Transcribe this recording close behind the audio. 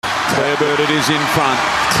Clareburt it is in front.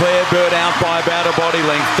 Clareburt out by about a body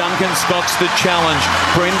length. Duncan Scott's the challenge.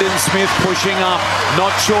 Brendan Smith pushing up. Not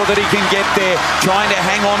sure that he can get there. Trying to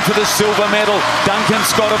hang on for the silver medal. Duncan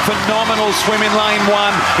Scott a phenomenal swim in lane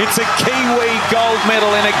one. It's a Kiwi gold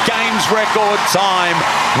medal in a games record time.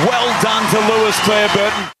 Well done to Lewis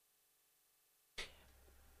Clareburt.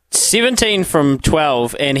 17 from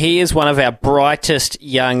 12, and he is one of our brightest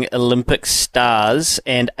young Olympic stars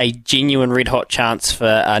and a genuine red-hot chance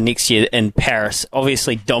for next year in Paris.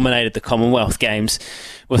 Obviously dominated the Commonwealth Games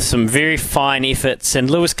with some very fine efforts, and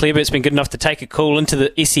Lewis Clareburt's been good enough to take a call into the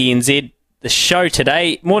SENZ, the show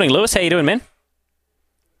today. Morning, Lewis. How you doing, man?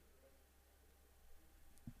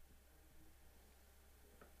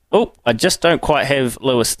 Oh, I just don't quite have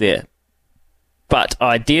Lewis there. But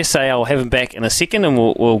I dare say I'll have him back in a second, and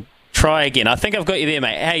we'll try again. I think I've got you there,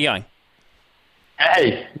 mate. How are you going?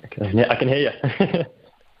 Hey, I can hear you.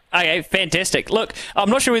 Okay, fantastic. Look, I'm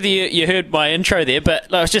not sure whether you heard my intro there,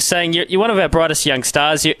 but I was just saying you're one of our brightest young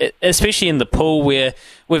stars, especially in the pool where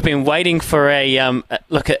we've been waiting for a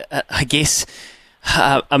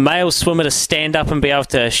male swimmer to stand up and be able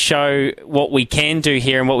to show what we can do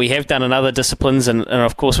here and what we have done in other disciplines. And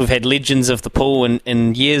of course, we've had legends of the pool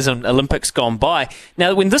in years of Olympics gone by.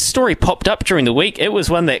 Now, when this story popped up during the week, it was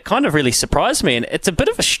one that kind of really surprised me. And it's a bit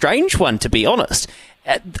of a strange one, to be honest.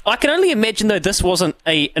 I can only imagine, though, this wasn't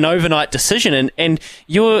an overnight decision. And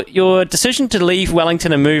your decision to leave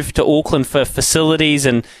Wellington and move to Auckland for facilities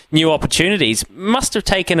and new opportunities must have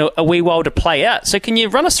taken a wee while to play out. So can you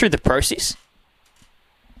run us through the process?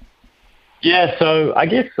 Yeah, so I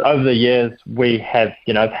guess over the years we have,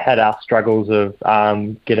 had our struggles of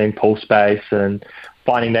getting pool space and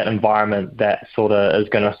finding that environment that sort of is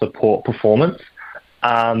going to support performance.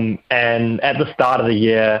 And at the start of the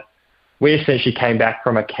year, we essentially came back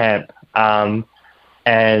from a camp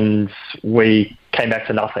and we came back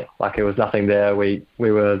to nothing. Like, it was nothing there. We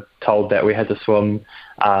were told that we had to swim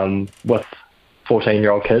with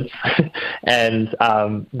 14-year-old kids. And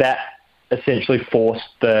that essentially forced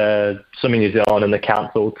the Swimming New Zealand and the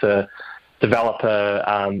council to develop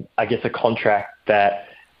a contract that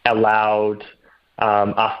allowed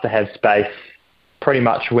us to have space pretty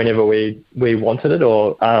much whenever we wanted it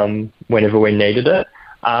or whenever we needed it.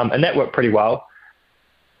 And that worked pretty well.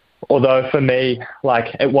 Although for me,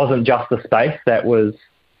 it wasn't just the space that was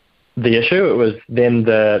the issue. It was then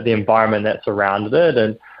the environment that surrounded it.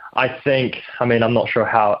 And I'm not sure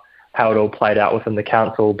how it all played out within the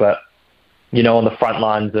council, but on the front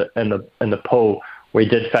lines in the pool, we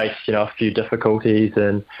did face, a few difficulties.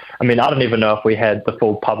 And I don't even know if we had the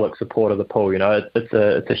full public support of the pool.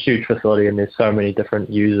 It's a huge facility and there's so many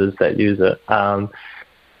different users that use it.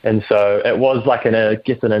 And so it was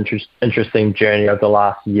an interesting journey over the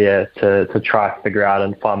last year to try to figure out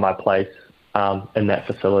and find my place in that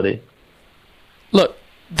facility. Look,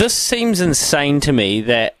 this seems insane to me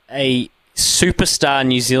that a superstar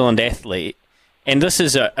New Zealand athlete, and this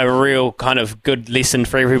is a real kind of good lesson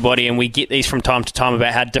for everybody, and we get these from time to time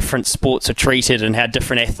about how different sports are treated and how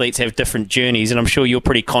different athletes have different journeys, and I'm sure you're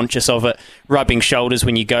pretty conscious of it, rubbing shoulders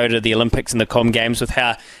when you go to the Olympics and the Com Games with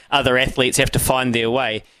how other athletes have to find their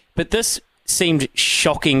way. But this seemed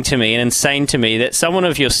shocking to me and insane to me that someone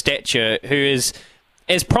of your stature, who is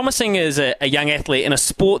as promising as a young athlete in a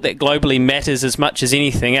sport that globally matters as much as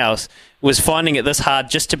anything else, was finding it this hard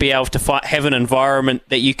just to be able to have an environment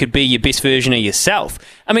that you could be your best version of yourself.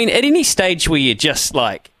 At any stage where you're just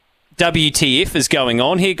like, WTF is going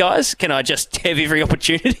on here, guys? Can I just have every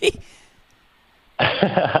opportunity?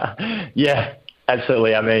 Yeah,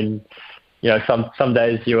 absolutely. Some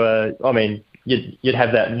days you'd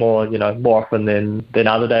have that more often than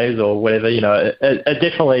other days or whatever. It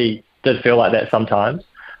definitely did feel like that sometimes.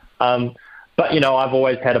 But I've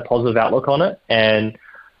always had a positive outlook on it, and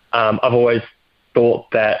I've always thought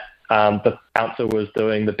that the council was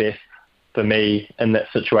doing the best for me in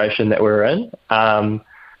that situation that we were in.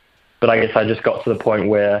 But I guess I just got to the point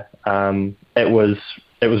where it was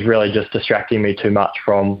really just distracting me too much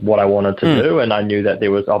from what I wanted to do, and I knew that there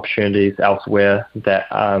was opportunities elsewhere that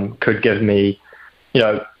could give me,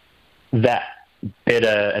 that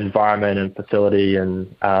better environment and facility,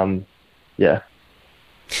 and yeah.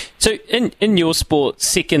 So in your sport,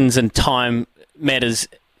 seconds and time matters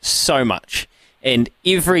so much, and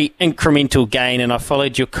every incremental gain, and I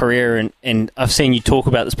followed your career and I've seen you talk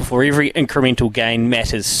about this before, every incremental gain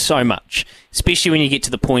matters so much, especially when you get to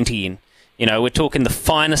the pointy end. We're talking the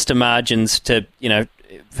finest of margins to,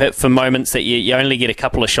 for moments that you only get a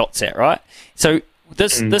couple of shots at, right? So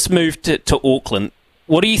this move to Auckland,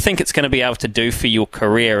 what do you think it's going to be able to do for your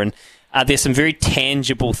career? And are there some very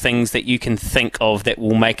tangible things that you can think of that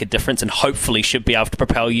will make a difference and hopefully should be able to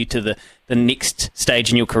propel you to the next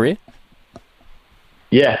stage in your career?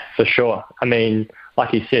 Yeah, for sure. I mean,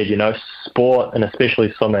 like you said, sport, and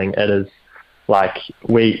especially swimming, it is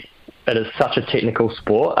such a technical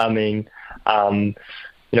sport. I mean,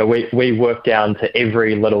 we work down to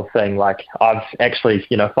every little thing. Like I've actually,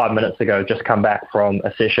 5 minutes ago, just come back from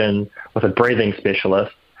a session with a breathing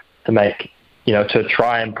specialist to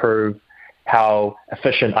try and prove how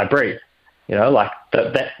efficient I breathe.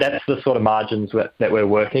 That's the sort of margins that we're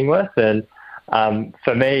working with. And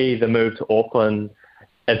for me, the move to Auckland,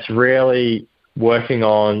 it's really working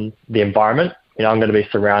on the environment. I'm going to be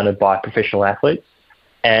surrounded by professional athletes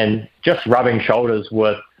and just rubbing shoulders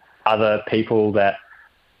with other people that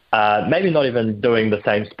maybe not even doing the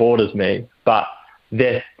same sport as me, but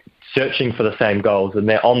they're searching for the same goals and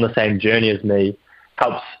they're on the same journey as me,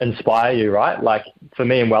 helps inspire you, right? Like for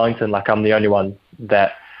me in Wellington, I'm the only one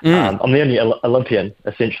that, I'm the only Olympian,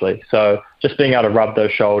 essentially. So just being able to rub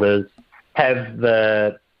those shoulders, have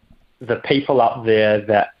the people up there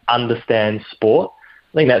that understand sport,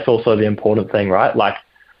 I think that's also the important thing, right? Like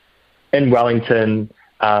in Wellington,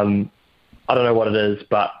 I don't know what it is,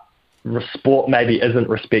 but sport maybe isn't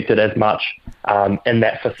respected as much in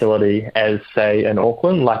that facility as, say, in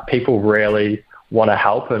Auckland. Like people really want to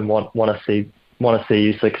help and want to see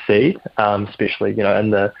you succeed, especially in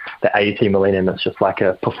the AET Millennium. It's just like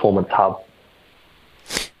a performance hub.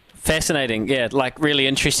 Fascinating, yeah. Really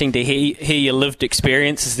interesting to hear your lived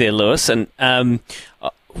experiences there, Lewis. And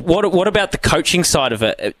what about the coaching side of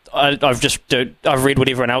it? I've read what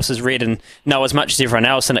everyone else has read and know as much as everyone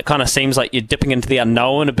else, and it kind of seems like you're dipping into the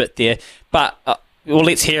unknown a bit there. But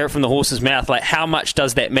let's hear it from the horse's mouth. How much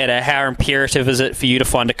does that matter? How imperative is it for you to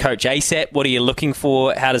find a coach ASAP? What are you looking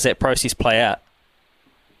for? How does that process play out?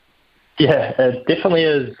 Yeah, it definitely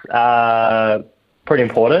is pretty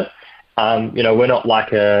important. We're not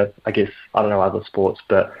like I don't know other sports,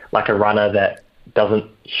 but like a runner that doesn't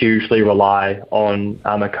hugely rely on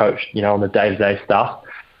a coach, on the day-to-day stuff.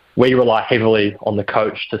 We rely heavily on the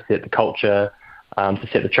coach to set the culture, to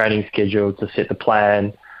set the training schedule, to set the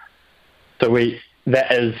plan. So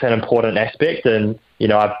that is an important aspect. And,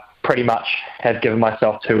 I pretty much have given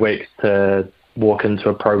myself 2 weeks to walk into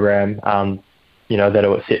a program, that it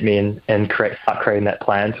would set me in and start creating that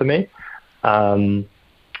plan for me.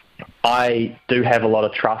 I do have a lot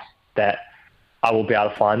of trust that I will be able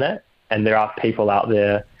to find that. And there are people out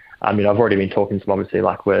there. I've already been talking to them, obviously, I'm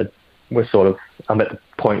at the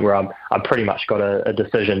point where I've pretty much got a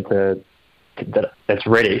decision that's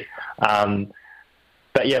ready.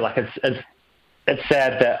 But yeah, it's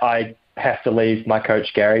sad that I have to leave my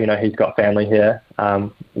coach, Gary. He's got family here.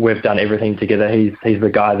 We've done everything together. He's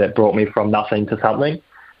the guy that brought me from nothing to something.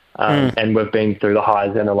 And we've been through the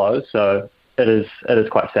highs and the lows. So it is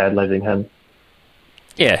quite sad losing him.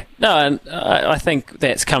 Yeah, no, and I think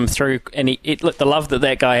that's come through, and the love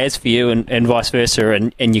that guy has for you, and vice versa,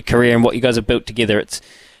 and your career and what you guys have built together.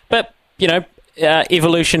 But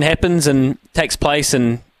evolution happens and takes place,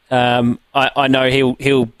 and I know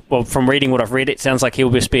he'll from reading what I've read, it sounds like he'll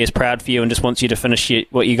just be as proud for you and just wants you to finish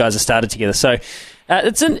what you guys have started together. So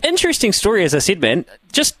it's an interesting story, as I said, man.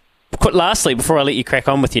 Just lastly, before I let you crack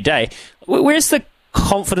on with your day, where's the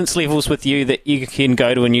confidence levels with you that you can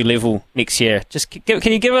go to a new level next year?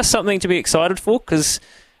 Can you give us something to be excited for? Because,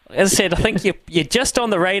 as I said, I think you're just on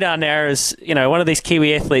the radar now as one of these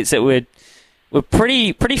Kiwi athletes that we're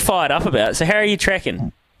pretty fired up about. So how are you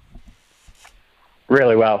tracking?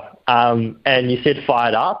 Really well. And you said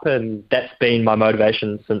fired up, and that's been my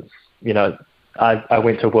motivation since I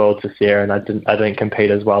went to Worlds this year, and I didn't compete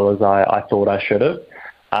as well as I thought I should have.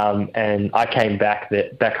 And I came back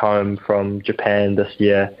home from Japan this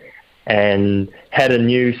year and had a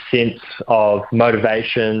new sense of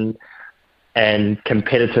motivation and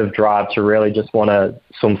competitive drive to really just want to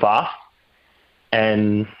swim fast.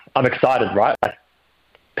 And I'm excited, right?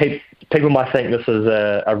 People might think this is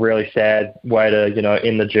a really sad way to,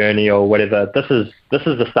 end the journey or whatever. This is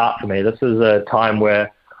the start for me. This is a time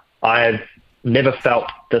where I've never felt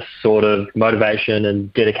this sort of motivation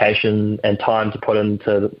and dedication and time to put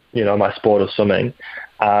into, my sport of swimming,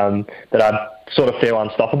 that I sort of feel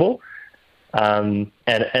unstoppable. And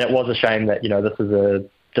it was a shame that, this is a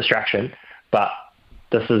distraction, but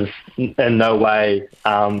this is in no way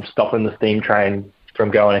stopping the steam train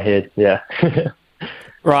from going ahead. Yeah.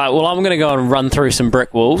 Right. Well, I'm going to go and run through some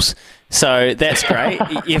brick walls. So that's great.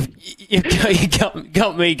 You've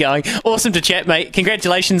got me going. Awesome to chat, mate.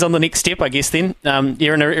 Congratulations on the next step, I guess, then.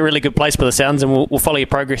 You're in a really good place by the sounds, and we'll follow your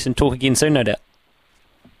progress and talk again soon, no doubt.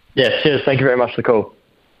 Yeah, cheers. Thank you very much for the call.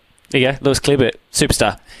 There you go. Lewis Clareburt,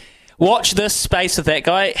 superstar. Watch this space with that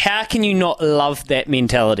guy. How can you not love that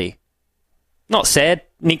mentality? Not sad.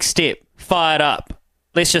 Next step. Fired up.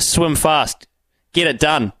 Let's just swim fast. Get it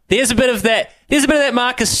done. There's a bit of that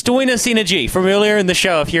Marcus Stoinis energy from earlier in the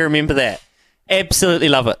show, if you remember that. Absolutely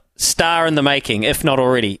love it. Star in the making, if not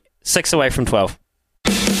already. 6 away from 12.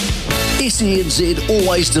 SENZ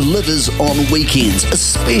always delivers on weekends,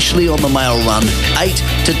 especially on the mail run, 8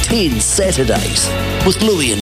 to 10 Saturdays, with Louis and